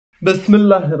بسم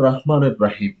الله الرحمن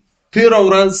الرحیم. تېره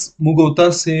ورځ موږ او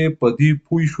تاسې په دې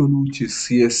پوه شولو چې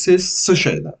CSS څه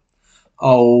شی ده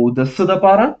او د څه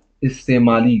دپاره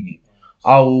استعمالیږي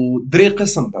او درې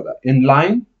قسم ته ده: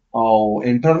 انلاین او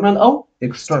انټرنل او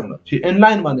ایکسټرنل. چې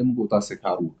انلاین باندې موږ او تاسې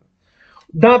کار وکړو.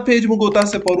 دا پیج موږ او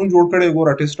تاسې پرون جوړ کړی.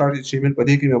 ګوره test.html په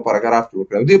دې کې مې یو پاراګراف جوړ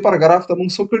کړی. دې پاراګراف ته موږ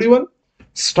څه کړي ول؟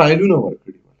 سټایلونه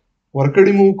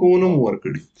ورکړي مو که ونه مو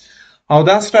ورکړي. او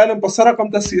دا سټایل هم په څه رقم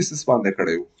ته CSS باندې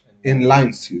کړی و؟ انلاین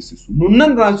CSS. نو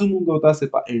نن راځو موږ او تاسې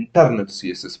په انټرنل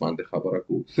CSS باندې خبره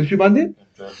کوو. څه شي باندې؟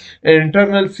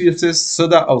 انټرنل CSS څه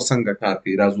ده او څنګه کار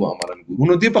کوي؟ راځو عملاً ګورو.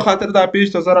 نو دې په خاطر دا پیج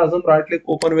ته زه راځم. رایټ کلیک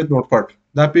اوپن وذ نوټ پډ.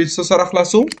 دا پیج څه سره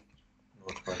خلاصو؟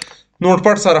 نوټ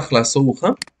پډ سره خلاصو. ښه،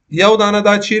 یو دانه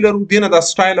دا چې لرو دې نه دا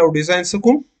سټایل او ډیزاین څه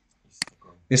کوم؟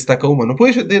 ایسته کوم. نو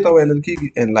پوه شئ دې ته ویل کېږي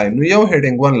انلاین. نو یو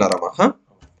هیډینګ 1 لرم. ښه،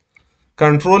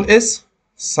 کنټرول اس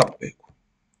سب وکړو،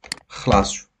 خلاص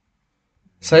شو.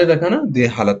 صحیح ده که نه؟ دې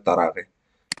حالت ته راغی.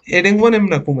 هیډینګ 1 هم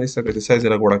نه کوم ایسته کړي، سایز یې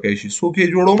لږ وړوکی شي. څوک یې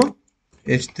جوړومه؟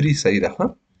 H3. صحیح ده. ښه،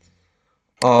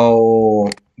 او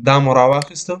دا مو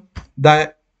راواخیسته. دا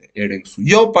هیډینګ شو.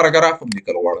 یو پاراګراف هم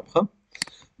لیکل غواړم. ښه،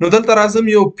 نو دلته راځم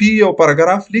یو پی یو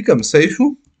پاراګراف لیکم. صحیح شو.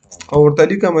 او ورته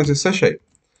لیکم چې څه شی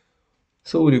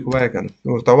څه ولیکو وایه که نه.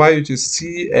 ورته وایو چې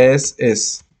CSS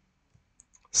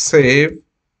save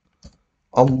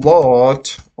a lot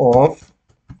of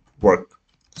work.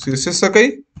 CSS څه کوي؟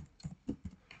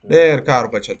 ډېر کار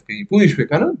بچت کوي. پوه شوې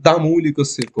که نه؟ دا مو ولیکو،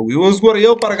 سیف کوو. اوس ګوره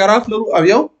یو پاراګراف لرو او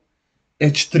یو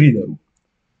H3 لرو.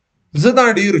 زه دا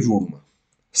ډېر جوړوم.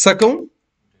 څه کوم؟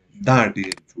 دا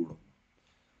ډېر جوړوم.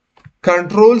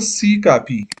 کنټرول C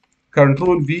کاپي،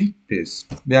 کنټرول V پیسټ،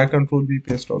 بیا کنټرول V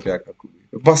پیسټ او بیا کنټرول V.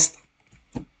 بس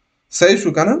صحیح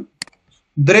شو که نه؟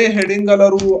 درې هیډینګ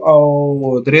لرو او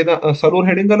څلور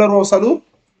هیډینګ لرو او څلور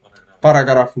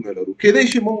پاراګرافونه لرو. کېدای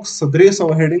شي موږ 300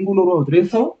 هیډینګ ولرو او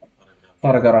 300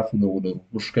 پاراګرافونه ولرو،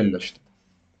 مشکل نشته.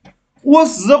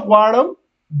 اوس زه غواړم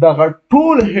دغه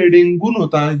ټول هیډینګونو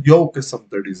ته یو قسم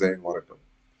ته ډیزاین ورکړم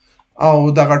او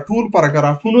دغه ټول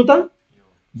پاراګرافونو ته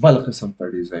بل قسم ته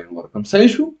ډیزاین ورکړم.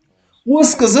 صحیح شو. اوس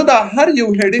که زه دا هر یو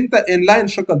هیډینګ ته انلاین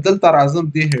شکل دلته راځم،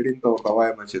 دې هیډینګ ته ورته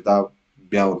وایم چې دا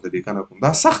بیا ورته لیکنه کوم،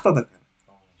 دا سخته ده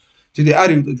چې د هر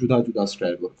یو ته جدا جدا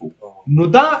سټایل ورکوو. نو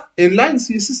دا انلاین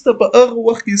CSS ته په هغه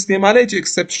وخت کې استعمالی چې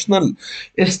اکسپشنل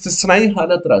استثنایي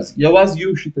حالت راځي. یوازې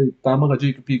یو شي ته په همغه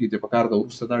ځای کې پوهېږي چې په کار ده،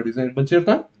 وروسته دا ډیزاین بل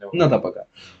چېرته نه ده په کار.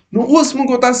 نو اوس موږ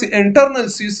تاسې انټرنل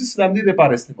CSS د همدې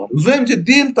دپاره استعمالوو. زه وایم چې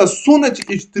دلته څونه چې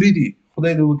H3 دي،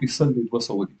 خدای دې وکړي 100 دي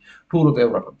 200 دي، ټولو ته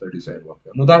یو رقم ته ډیزاین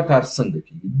ورکړه. نو دا کار څنګه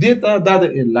کېږي؟ دې ته دا د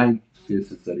انلاین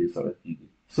CSS ذریعې سره کېږي.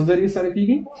 څه ذریعې سره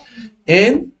کېږي؟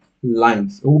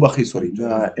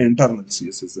 انټرنل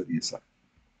CSS ذریعې سره.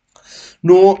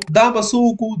 نو دا به څه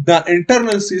وکړو؟ دا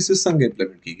انټرنل CSS څنګه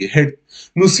امپلیمنټ کېږي؟ هیډ.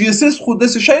 نو CSS خو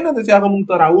داسې شی نه ده چې هغه موږ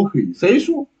ته راوښیي. صحیح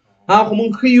شو. هغه خو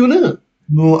موږ ښیو نه.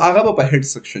 نو هغه به په هیډ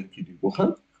سیکشن کې لیکو. ښه،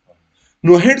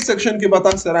 نو هیډ سیکشن کې به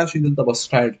تاسې راشئ، دلته به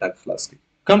سټایل ټګ خلاص کړئ.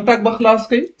 کوم ټګ به خلاص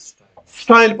کړئ؟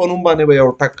 سټایل په نوم باندې به یو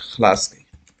ټګ خلاص کړئ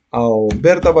او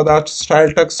بیرته به دا سټایل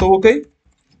ټګ څه وکړئ؟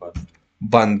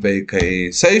 بند به یې کړئ.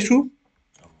 صحیح شو.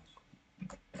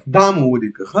 دا مو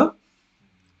ولیکه. ښه،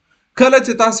 کله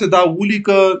چې تاسې دا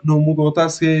ولیکه نو موږ او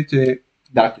تاسې چې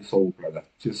دا کیسه وکړله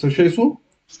چې څه شی سو؟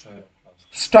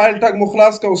 سټایل ټګ مو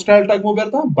خلاص کړه او سټایل ټګ مو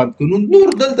بیرته بند کړه. نو نور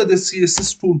دلته د CSS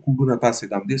ټول کوډونه تاسې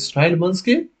د همدې سټایل منځ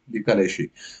کې لیکلی شي.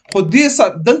 خو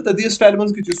دلته دې سټایل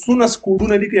منځ کې چې څونه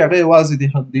کوډونه لیکي هغه یوازې د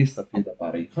همدې صفحې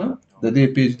دپاره وي. ښه، د دې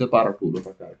پیج دپاره ټولو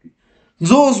ته کار کوي.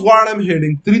 زه اوس غواړم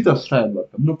هیډینګ 3 ته سټایل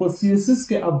ورکړم. نو په CSS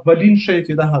کې اولین شی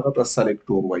چې ده هغه ته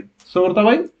سلیکټور وایي. څه ورته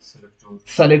وایي؟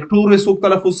 سلیکټور یې څوک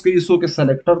تلفظ کوي، څوک یې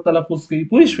سلیکټر تلفظ کوي.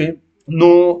 پوه شوې؟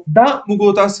 نو دا موږ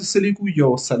او تاسې څه لیکو؟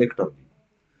 یو سلیکټر.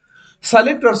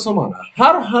 سلیکټر څه معنا؟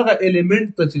 هر هغه الیمنټ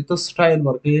ته چې ته سټایل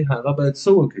ورکوې هغه باید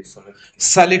څه وکړي؟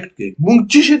 سلیکټ کړي. موږ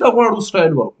څه شي ته غواړو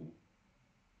سټایل ورکړو؟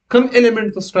 کوم الیمنټ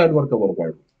ته سټایل ورکول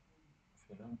غواړو؟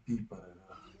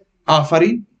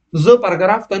 آفرین. زه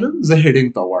پاراګراف ته نه، زه هیډینګ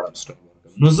ته غواړم سټایل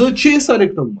ورکړم. نو زه چې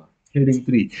سلیکټ کوم هیډینګ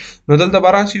 3. نو دلته به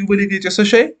راشي ولیکئ چې څه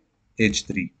شی؟ H3.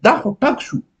 دا خو ټګ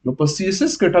شو. نو په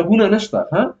CSS کې ټګونه نشته.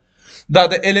 ها، دا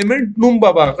د الیمنټ نوم به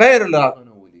بغیر له هغه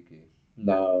نه ولیکئ،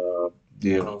 له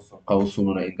دې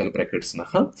قوسونو نه، انګل بریکټس نه.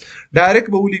 ښه، ډایرکټ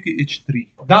به ولیکئ H3.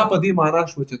 دا په دې معنا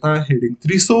شوه چې تا هیډینګ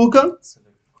 3 څه وکړه؟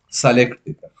 سلیکټ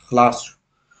یې کړه، خلاص شو.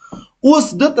 اوس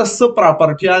دته څه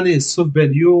پراپرټیانې، څه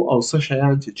ویلیو او څه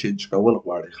شیان چې چینج کول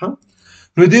غواړئ. ښه،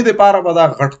 نو دې دپاره به دا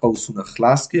غټ قوسونه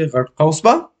خلاص کړئ، غټ قوس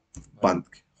به بند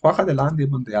کړئ. خوښه د لاندې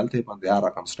باندې هلته یې باندې هر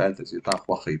رقم سټایل ته چې تا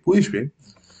خوښه یې. پوه شوې؟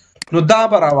 نو دا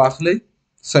به راواخلئ.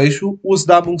 صحیح شو. اوس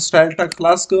دا موږ سټایل ټګ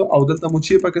خلاص کړ او دلته مو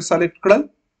چې پکې سلیکټ کړل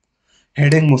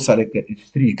هډینګ مو سلیکټ کړ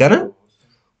H3 کنه.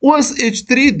 اوس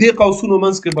H3 دې قوسونو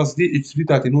منځ کې بس دې H3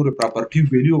 ته نور پراپرټي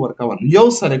ویلیو ورکول یو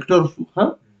سلیکټر شو. ها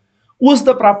اوس د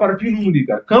پراپرټي نوم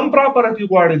لیکه کم پراپرټي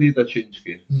غواړي دې ته چینج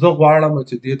کړي. زه غواړم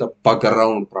چې دې ته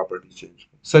بیکګراوند پراپرټي چینج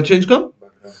کړم. څه چینج کړم؟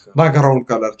 بیکګراوند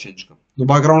کلر چینج کړم. نو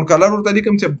بیکګراوند کلر ورته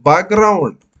لیکم چې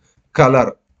بیکګراوند کلر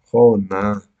خو نه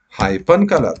هایپن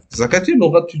کلر ځکه چې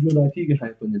لغت چې جوړه کیږي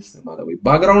هایپن استعمالوي.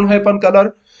 بیکګراوند هایپن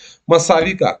کلر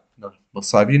مساوي کا نه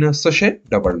مساوي نه څه شي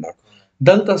ډبل ډاټ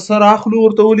دلته سره اخلو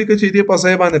ورته ولیکه چې دې په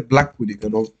ځای باندې بلک ولیکه.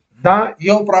 نو دا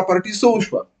یو پراپرټي څه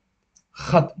وشوه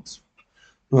ختم شو.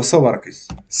 نو څه ورکړئ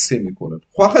سیمی کولن.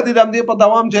 خوښه دې د همدې په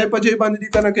دوام ځای په ځای باندې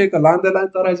لیکنه کوي که لاندې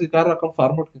لاندې ته راځي کار رقم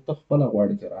فارمټ کې ته خپله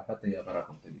غواړې چې راحت یې هغه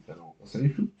رقم ته لیکنه وکړه.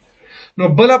 صحیح شو. نو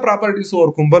بله پراپرټي څه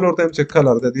ورکوم بل ورته وایم چې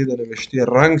کلر د دې د نوشتې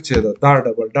رنګ چې ده دا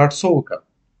ډبل ډاټ څه وکړه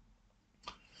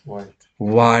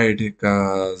وایټ یې که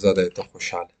زه دی ته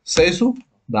خوشحاله. صحیح شو.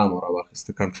 دا مو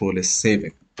راواخیسته کنټرول یې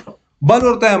سیو. بل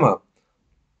ورته وایم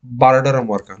بارډر هم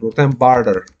ورکړه. نو ورته وایم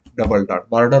بارډر ډبل ډاټ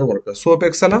بارډر ورکړه څو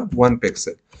پکسله 1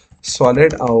 پکسل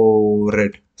سالډ او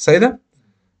ریډ. صحیح ده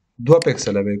 2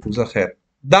 پکسله به یې کړو زه خیر.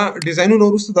 دا ډیزاینونه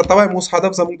وروسته درته وایم. اوس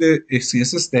هدف زموږ د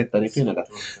CSS د طریقې نه ده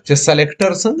چې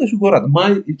سلیکټر څنګه شو. ګوره ما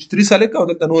H3 سلیکټ او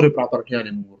دلته نورې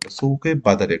پراپرټیانې موږ ورته څه وکړې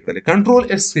بدلې کړلې. کنټرول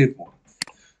S سیو وکړه.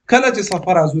 کله چې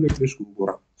صفحه راځو ریفریش کړو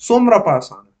ګوره څومره په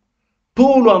اسانه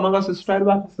ټولو هماغسې سټایل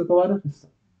واخیسته که وانخیسته.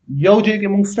 یو ځای کې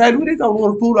موږ سټایل ولیکه او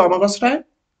نور ټولو هماغه سټایل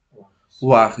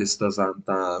واخیسته ځان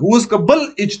ته. اوس که بل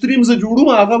H3 زه جوړوم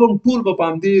هغه به ټول به په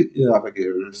همدې هغه کې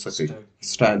څه کوي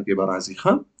سټایل کې به راځي.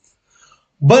 ښه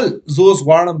بل زه اوس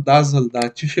غواړم دا ځل دا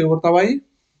څه شی ورته وایي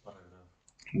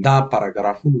دا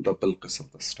پاراګرافونو ته بل قسم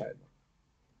ته سټایل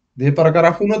دې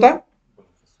پاراګرافونو ته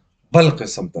بل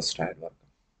قسم ته سټایل ورکړم.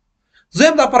 زه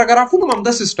هم دا پاراګرافونو هم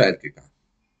همداسې سټایل کې کړم.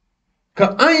 که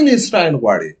عین سټایل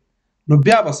غواړې نو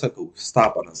بیا به څه کوو ستا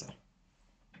په نظر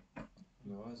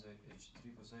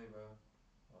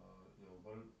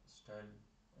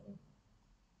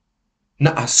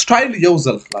نه سټایل یو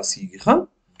ځل خلاصیږي. ښه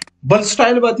بل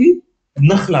سټایل به دې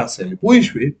نه خلاصوي. پوه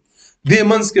شوې دې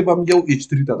منځ کې به هم یو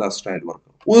H3 ته دا سټایل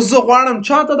ورکړم. اوس زه غواړم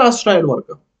چا ته دا سټایل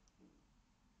ورکړم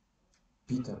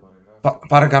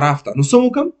پاراګراف ته. نو څه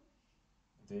وکړم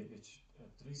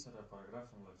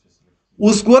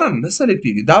اوس ګوره نه سلیکټ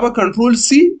کېږي. دا به کنټرول C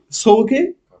څه وکړې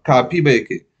کاپي به یې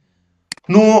کړې.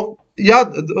 نو یا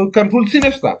کنټرول C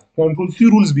نشته کنټرول C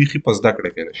رولز بیخي په زده کړه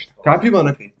کې نشته کاپي به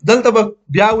نه کوي. دلته به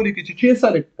بیا ولیکې چې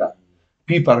سلیکټ کړه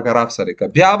پی پاراګراف سلیکټ کړه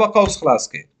بیا به قوس خلاص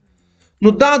کړې. نو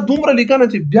دا دومره لیکنه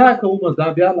چې بیا کومه دا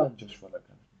بیا لانجه شوله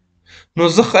کنه. نو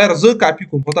زه خیر زه کاپي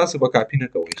کوم خو تاسې به کاپي نه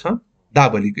کوئ. ښه دا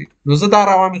به لیکئ. نو زه دا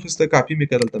راوا مې اخیسته کاپي مې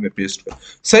کړه دلته مې پیسټ کړه.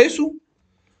 صحیح شو.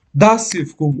 دا سیف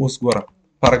کوم. اوس ګوره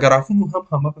پاراګرافونو هم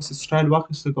هماغسې سټایل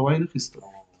واخیسته که وای نه اخیسته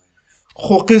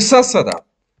خو قصه څه ده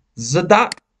زه دا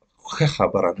ښه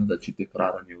خبره نه ده چې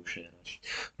تکرارا یو شی راشي.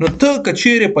 نو ته که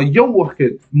چیرې په یو وخت کې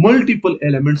ملټیپل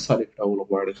ایلیمنټ سلیکټول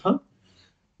غواړې ښه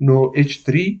نو H3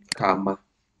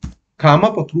 کامه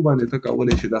په ترو باندې ته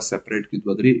کولی شي دا سپریټ کړي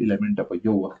 2-3 ایلیمنټه په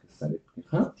یو وخت کې سلیکټ کړي.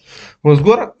 ښه اوس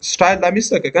ګوره سټایل دا مې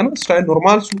څه کړه که نه سټایل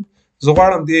نورمال شو. زه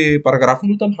غواړم دې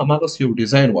پاراګرافونو ته هم هماغسې یو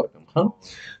ډیزاین ورکړم. ښه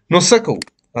نو څه کوو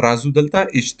راځو دلته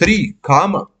H3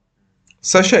 کامه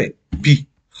څه شی پی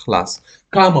خلاص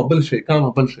کامه بل شی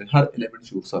هر ایلیمنټ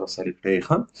چې ورسره سلیکټ کړئ.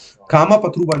 ښه کامه په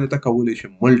ترو باندې ته کولی شي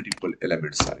ملټیپل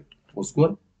ایلیمنټ سلیکټ. اوس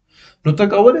ګوره نو ته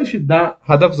کولی شي دا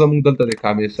هدف زموږ دلته د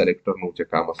کامې سلیکټر نو چې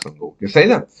کامه څنګه وکړي. صحیح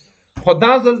ده. خو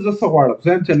دا ځل زه څه غواړم زه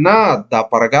یم چې نه دا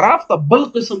پاراګراف ته بل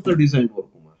قسم ته ډیزاین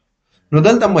ورکوم. نو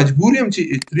دلته مجبور یم چې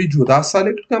H3 جدا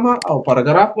سلیکټ کړم او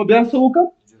پاراګراف به بیا څه وکړم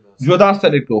جدا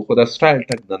سلیکټ کړو خو دا سټایل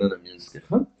ټک دننه منځ کې.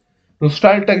 ښه نو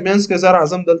سټایل ټک منځ کې زه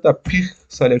راځم دلته پیښ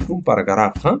سلیکټ کوم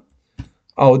پاراګراف. ښه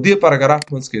او دې پاراګراف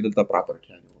منځ کې دلته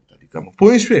پراپرټیانې ورته لیکم.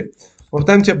 پوه شوې ورته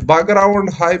وایم چې بیکګراوند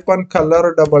هایپن کلر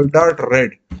ډبل ډاټ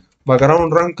ریډ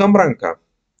بیکګراوند رنګ کم رنګ کا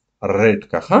ریډ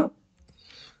کا. ښه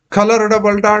کلر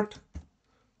ډبل ډاټ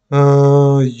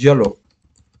یلو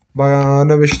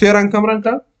نوشتې رنګ کم رنګ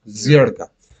کا زیړ کا.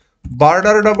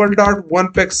 بارډر ډبل ډاټ 1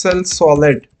 پکسل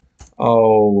سالډ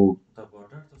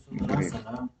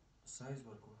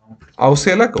او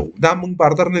سیله کوو. دا موږ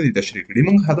بارډر نه دي تشریح کړي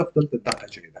موږ هدف دلته دغه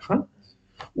چی ده. ښه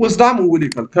اوس دا مو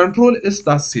ولیکل کنټرول S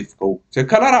دا سیف کوو چې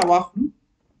کله راواخلو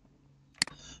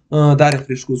دا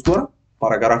ریفریش کوو. ګوره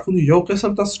پاراګرافونو یو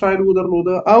قسم ته سټایل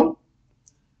ودرلوده او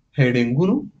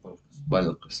هیډینګونو بل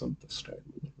قسم ته سټایل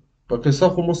ودرلوده. په قصه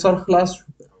خو مو سر خلاص شو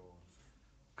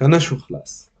که نه شو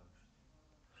خلاص.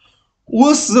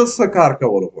 اوس زه څه کار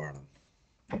کول غواړم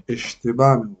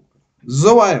اشتباه مې وکړه.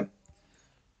 زه وایم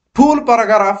ټول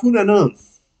پاراګرافونه نه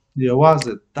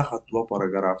یوازې دغه 2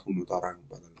 پاراګرافونو ته رنګ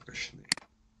بدل کړه شنی.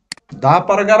 دا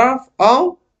پاراګراف او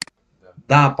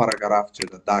دا پاراګراف چې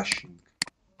دا شین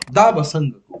دا به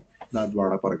څنګه کوو دا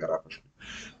دواړه پاراګراف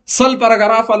سل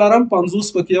پاراګراف لرم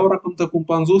 50 پکې یو رقم ته کوم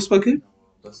 50 پکې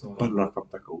بل رقم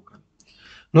ته کوو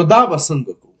نو دا به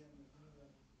څنګه کوو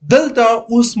دلته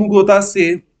اوس موږ تاسې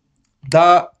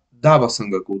دا به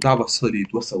څنګه کوو دا به سلي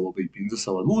 200 به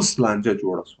 1500 اوس لانجه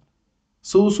جوړه شوه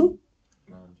څه اوسو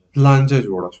لانجه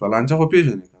جوړه شوه لانجه خو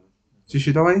پېژنې که نه چې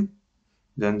شي ته وایي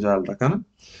جنجال ده که نه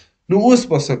نو اوس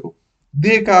به څه کوو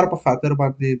دې کار په خاطر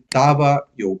باندې دا به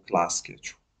یو کلاس کې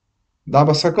اچو دا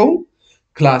به څه کوو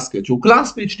کلاس کې اچو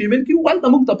کلاس په HTML کې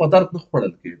هلته موږ ته په درد نه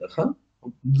خوړل کېده ښه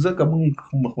ځکه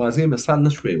موږ واضح مثال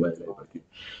نه شوی ویلی پکې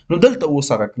نو دلته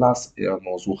اوس هغه کلاس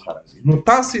موضوع ښه راځي نو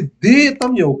تاسې دې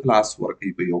ته هم یو کلاس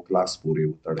ورکوئ په یو کلاس پورې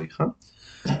وتړئ ښه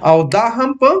او دا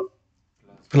هم په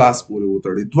کلاس پورې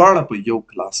وتړئ دواړه په یو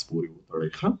کلاس پورې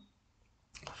وتړئ ښه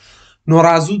نو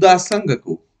راځو دا څنګه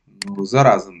کوو نو زه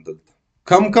راځم دلته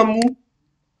کم وو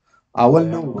اول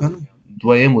نه وو که نه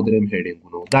دویم و دریم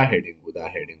هیډینګونه وو دا هیډینګ وو دا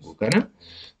هیډینګ وو که نه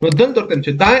نو دلته ورته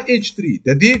چې دا H3 د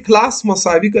دې کلاس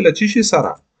مساوي کله چې شي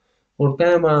سره ورته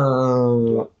یم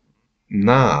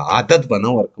نه عدد به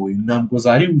نه ورکوئ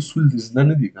نامګذاري اصول دې زده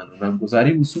نه دي که نه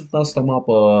نامګذاري اصول تاسو ته ما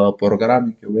په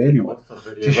پروګرامینګ کې ویلي وو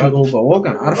چې شروع به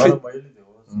وکړه هر شی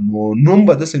نو نوم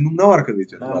به داسې نوم نه ورکوي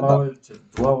چې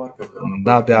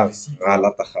دا بیا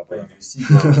غلطه خبره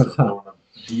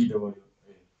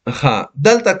ها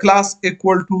دلته کلاس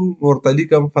اکول ټو ورته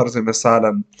لیکم فرض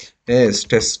مثلا اس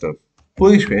ټیسټ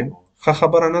پوه شوې ښه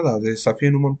خبره نه ده د صفحې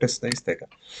نوم هم ټیسټ نه ایستی که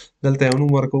دلته یو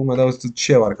نوم ورکوم دا اوس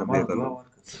شی ورکړم دې ته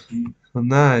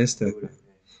نه ایستی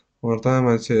ورته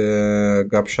وایم چې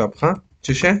ګپ شپ ښه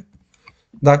چې شی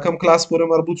دا کوم کلاس پورې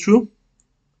مربوط شو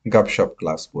ګپ شپ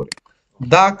کلاس پورې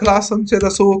دا کلاس هم چې د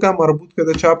څه وکړه مربوط کړه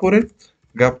د چا پورې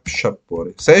ګپ شپ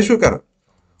پورې صحیح شو که نه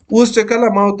اوس چې کله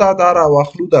ما او تا دا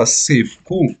راواخلو دا سیف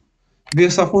کو دې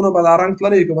صفونه به دا رنګ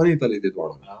تللی که به نه تللی دې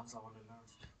دواړه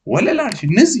ولې لاړ شي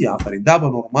نه ځي آفرین دا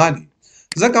به نورمالي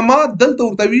ځکه ما دلته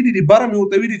ورته ویلي دي بره مې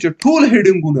ورته ویلي چې ټول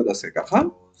هیډینګونه داسې که ښه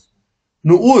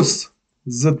نو اوس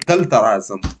زه دلته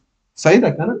راځم صحیح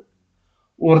ده که نه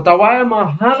ورته وایم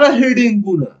هغه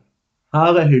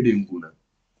هیډینګونه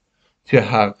چې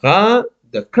هغه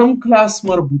د کم کلاس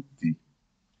مربوط دي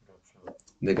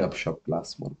د ګپ شپ کلاس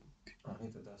مربوط دي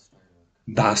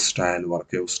دا سټایل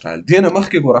ورکوي او سټایل دې نه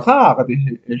مخکې ګوره ښه هغه د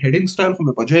هیډینګ سټایل خو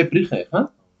مې په ځای پرېښی ښه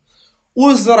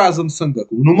اوس زه راځم څنګه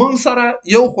کوو نو موږ سره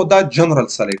یو خو دا جنرال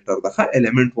سلیکټر ده ښه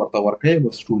الیمنټ ورته ورکوي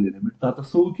بس ټول الیمنټ تا ته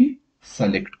څه وکړي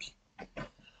سلیکټ کړي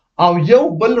او یو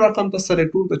بل رقم ته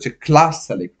سلیکټور ده چې کلاس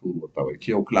سلیکټور ورته وایي چې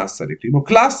یو کلاس سلیکټ نو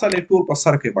کلاس سلیکټور په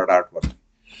سر کې به ډاټ ورکوي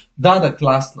دا د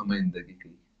کلاس نمایندګي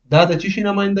کوي دا د څه شي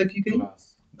نمایندګي کوي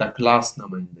د کلاس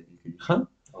نمایندګي کوي ښه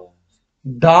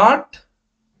ډاټ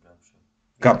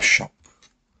ګپ شپ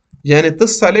یعنی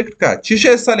ته سلیکټ کا چې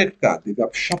شی سلیکټ کا د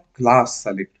ګپ شپ کلاس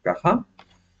سلیکټ کا ښه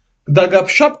د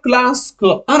ګپ شپ کلاس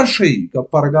که هر شی که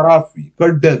پاراګراف وي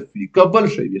که ډف وي که بل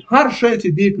شی وي هر شی چې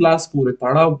دې کلاس پورې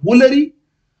تړاو ولري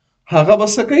هغه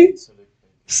به څه کوي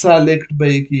سلیکټ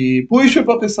به یې کړي پوه شو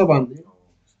په قصه باندې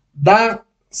دا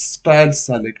سټایل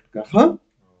سلیکټ کا ښه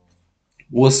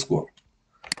اوس ګور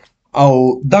او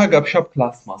دا ګپ شپ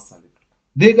کلاس ما سلیکټ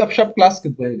دې ګپ شپ کلاس کې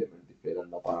دوه الیمنټ دي فعلا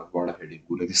لپاره دواړه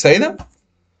هیډینګونه دي صحیح ده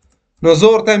نو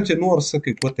زه ورته وایم چې نور څه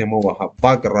کوي ګوتې مه وهه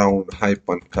باکګراونډ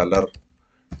هایپن کلر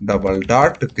ډبل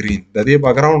ډاټ ګرین د دې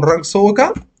باکګراونډ رنګ څه وکړه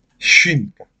شین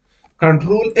کا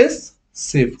کنټرول اس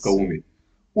سیف کوو مې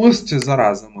اوس چې زه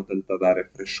راځم دلته دا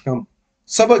ریفرش کړم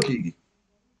څه به کېږي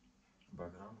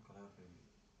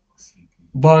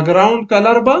باکګراونډ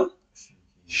کلر به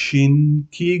شین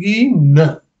کېږي نه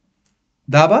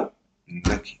دا به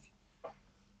نه کېږي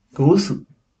که وسو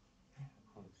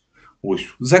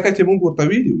وشو ځکه چې موږ ورته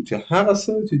ویلي وو چې هغه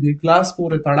څه چې دې کلاس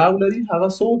پورې تړاو لري هغه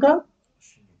څه وکړه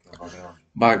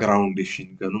باکګراونډ یې شین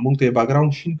کړه نو موږ ته یې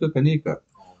باکګراونډ شین کړه که نه یې کړه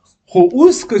خو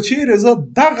اوس که چیرې زه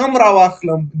دغه هم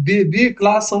راواخلم دې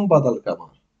کلاس هم بدل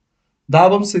کړم دا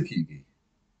به هم څه کېږي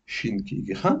شین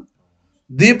کېږي ښه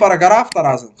دې پاراګراف ته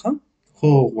راځم ښه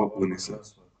خو غوږ ونیسه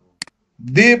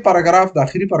دې پاراګراف د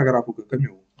آخري پاراګراف وکړه کوم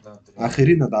یو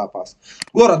آخري نه دا پاس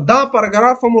ګوره دا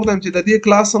پاراګراف هم ورته چې د دې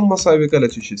کلاس هم مساوي کله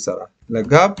چې شي سره له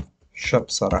ګپ شپ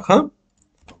سره ښه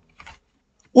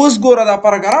اوس ګوره دا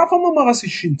پاراګراف هم همغسې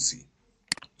شین سي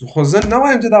خو زه نه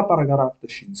وایم چې دا پاراګراف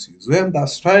ته شین سي زه وایم دا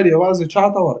سټایل یوازې چا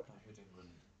ته ورکړه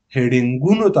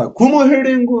هیډینګونو ته کومو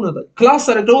هیډینګونو ته کلاس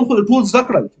سلیکټول خو د ټول زده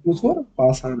کړل اوس ګوره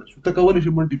په اسانه شو ته کولی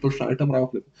شي ملټیپل آیټم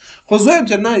راواخلې خو زه وایم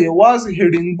چې نه یوازې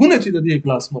هیډینګونه چې د دې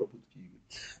کلاس مربوط کېږي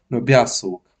نو بیا څه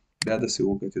وکړه بیا داسې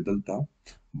وکړه چې دلته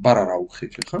بره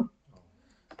راوخېږي ښه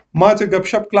ما چې ګپ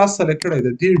شپ کلاس سلیکټ کړی د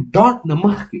دې ډاټ نه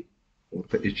مخکې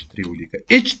ورته H3 ولیکه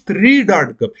H3 ډاټ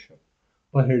غپ شپ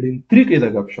په هډینګ 3 کې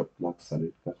د غپ شپ کلاس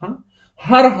سلیکټ کړه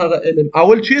هر هغه علم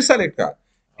اول چې سلیکټ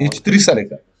کړه H3 سلیکټ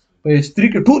کړه په H3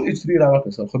 کې ټول H3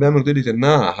 راوخته خو بیا موږ ته چې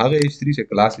نه هغه H3 چې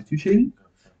کلاس چې شي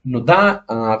نو دا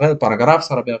هغه پاراګراف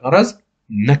سره به غرض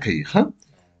نه کوي ها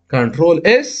کنټرول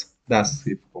اس دا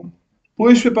سیف کوم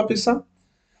پوه شو په قصه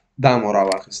دا مو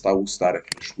راواخسته اوس دا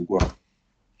ریفرش وګورم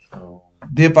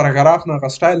دې پاراګراف نه غو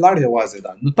سټایل لاړ یوازې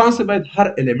دا نو تاسو باید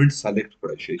هر الیمنٹ سلیکټ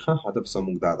کړئ شي ها هدف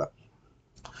زموږ دا ده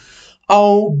او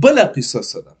بل قصه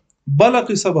څه ده بل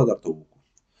قصه به درته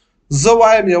وکړو زه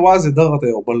وایم یوازې دغه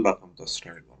ته یو بل رقم ته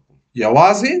سټایل ورکوم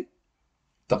یوازې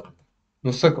دغه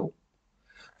نو څه کوو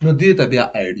نو دې ته بیا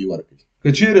آی ډي ورکړئ که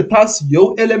چیرې تاسو یو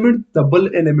الیمنٹ د بل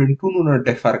الیمنټونو نه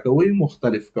ډیفر کوئ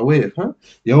مختلف کوئ ها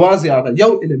یوازې هغه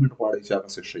یو الیمنٹ غواړئ چې هغه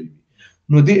څه شی وي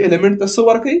نو دې الیمنٹ ته څه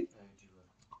ورکړئ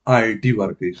آی ډي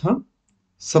ورکړئ ها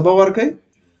څه به ورکړئ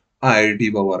آی ډي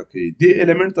به ورکړئ دې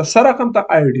الیمنٹ ته څه رقم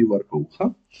ته آی ډي ورکوو ها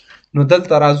نو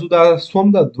دلته راځو دا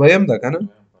سوم ده دویم ده که نه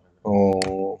او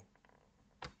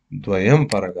دویم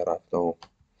پاراګراف ته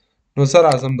نو زه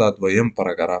راځم دا دویم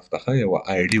پاراګراف ته ښه یوه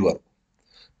آی ډي ورکړو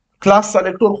کلاس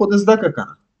سلیکټور خو د زده که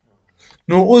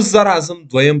کنه نو اوس زه راځم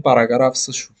دویم پاراګراف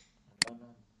څه شو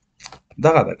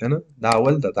دغه ده که نه دا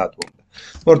اول ده دا دوم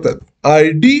ده ورته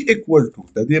آی ډي اکول ټو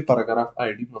د دې پاراګراف آی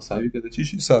ډي مساوي که د څه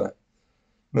شي سره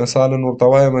مثلا ورته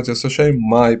وایم چې څه شی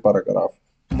مای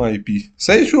پاراګراف مای پی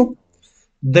صحیح شو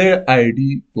د آی ډي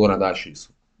ګوره دا شی سو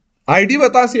آی ډي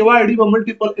به تاسو یوه آی ډي به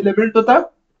ملټیپل الیمنټو ته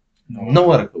نه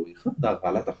ورکوئ ښه دا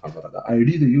غلطه خبره ده آی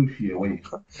ډي د یو شي یوه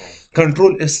ښه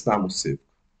کنټرول اس دا مو سیو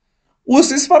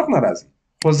اوس هیڅ فرق نه راځي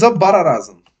خو زه بره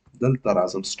راځم دلته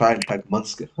راځم سټایل ټاګ منځ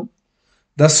کې ښه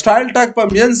د سټایل ټاګ په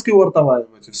منځ کې ورته وایم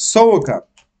چې څه وکړه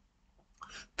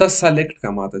ته سلیکټ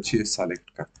کړه ماته چې سلیکټ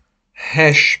کړه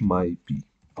هیش مای پی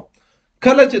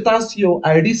کله چې تاسو یو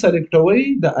آی ډي سلیکټوئ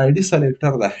د آی ډي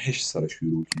سلیکټر د هیش سره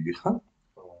شروع کیږي ښه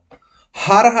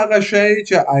هر هغه شی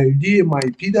چې آی ډي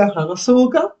مای پی ده هغه څه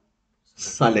وکړه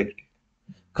سلیکټ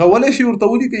کولی شي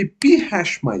ورته ولیکئ پی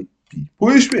هیش مای پی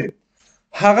پوه شوې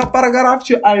هغه پاراګراف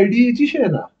چې آی ډي یې څه شی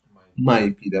ده مای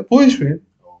پی ده پوه شوې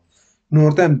نو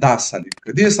ورته وایم دا سلیکټ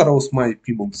کړه دې سره اوس مای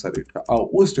پی موږ سلیکټ کړه او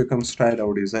اوس چې کوم سټایل او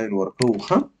ډیزاین ورکوو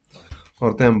ښه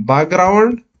ورته وایم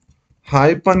باکګراوند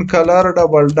هایپن کلر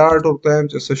ډبل ډاټ ورته وایم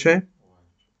چې څه شی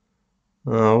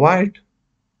وایټ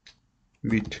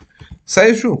ویټ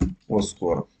صحیح شو اوس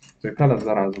ګوره چې کله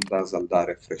زه راځم دا ځل دا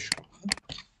ریفرش کړم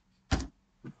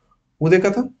ودې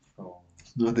کته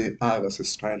نو د هغه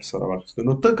سټایل سره واخیسته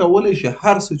نو ته کولی شي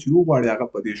هر څه چې وغواړې هغه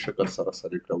په دې شکل سره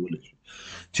سلیکټولی شي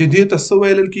چې دې ته څه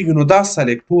ویل کېږي نو دا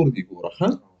سلیکټور دی ګوره ښه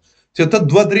چې ته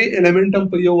دوه درې الیمنټ هم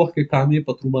په یو وخت کې کامې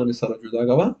په ترو باندې سره جدا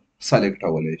کوه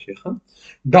سلیکټولی شي ښه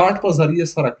ډاټ په ذریعې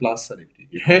سره کلاس سلیکټ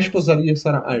کېږي هیش په ذریعې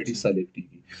سره آی ډي سلیکټ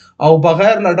کېږي او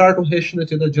بغیر له ډاټ او هیش نه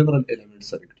چې د جنرل الیمنټ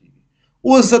سلیکټ کېږي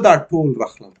اوس زه دا ټول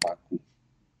رخلم پاک کوم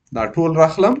دا ټول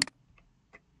رخلم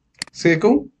څه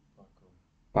کوم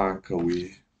پاکوي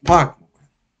پاک مو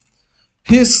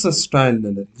هیڅ سټایل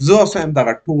نه لري زه اوس وایم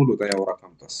دغه ټولو ته یو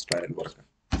رقم ته سټایل ورکړه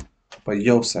په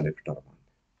یو سلیکټر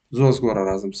باندې زه اوس ګوره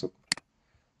راځم څه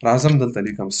راځم دلته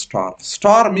لیکم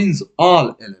سټار مینز آل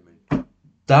الیمنټ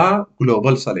دا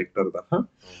ګلوبل سلیکټر ده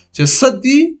چې څه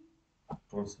دي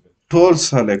ټول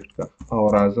سلیکټ کړه او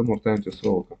راځم ورته وایم چې څه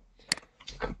وکړه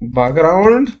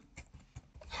باکګراوند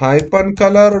هایپن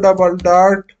کلر ډبل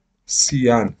ډاټ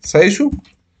سیان صحیح شو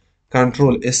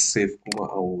کنټرول اس سیف کومه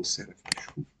او صرف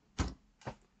شو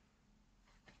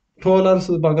ټول هر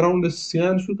څه باکګراوند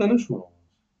سیان شو که نه شو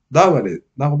دا ولې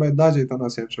دا خو باید دا ځای ته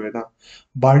نه سیان شوی دا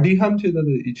باډي هم چې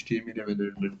د ایچ ټي ایم ال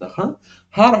الیمنټ ده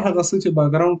هر هغه څه چې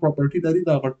باکګراوند پراپرټي لري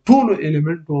د هغه ټولو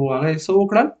الیمنټو هغه یې څه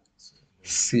وکړل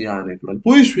سیان یې کړل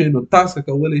پوه شوې نو تاسو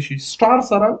کولی شئ سټار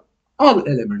سره all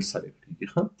elements select کیږي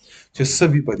چې څه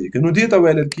وي په دې کې نو دې ته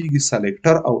ویل کېږي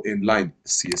سلیکټر او انلاین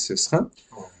CSS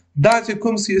دا چې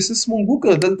کوم CSS مونږ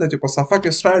وکړه دلته چې په صفحه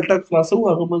کې سټایل ټاګ خلاصوو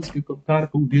هغه منځ کې کوم کار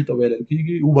کوو دې ته ویل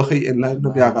کېږي وبښئ انلاین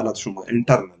نه بیا غلط شوم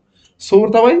انټرنل څه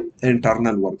ورته وایي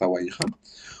انټرنل ورته وایي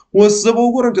اوس زه به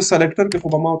وګورم چې سلیکټر کې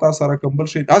خو به ما تاسو سره کوم بل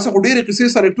شی داسې خو ډېرې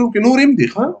قصې سلیکټر کې نور هم دي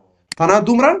تنها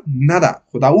دومره نه ده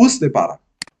خو دا اوس دپاره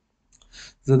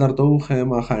زه درته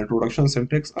وښیم انټروډکشن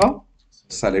سینټیکس او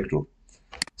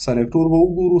سلیکټور به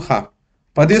وګورو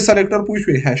په دې سلیکټر پوه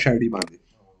شوې هیش آی ډي باندې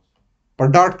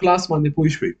په ډاټ کلاس باندې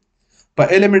پوه شوې په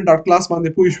ایلیمنټ ډاټ کلاس باندې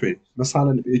پوه شوې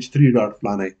مثلا H3 ډاټ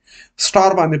فلانی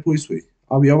سټار باندې پوه شوې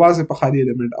او یوازې په خالي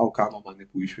ایلیمنټ او کاما باندې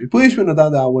پوه شوې نو دا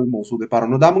د اول موضوع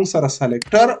دپاره نو دا موږ سره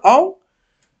سلیکټر او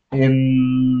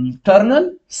انټرنل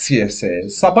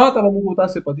CSS سبا ته به موږ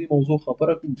تاسې په دې موضوع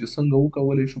خبره کوو چې څنګه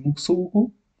وکولی شو موږ څه وکړو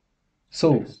سو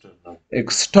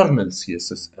اکسټرنل سی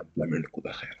اس اس امپلیمنٹ کو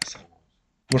د خیره سره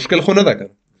مشکل خو نه ده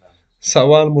کنه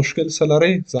سوال مشکل څه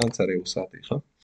لرئ ځان سره یې وساتئ ښه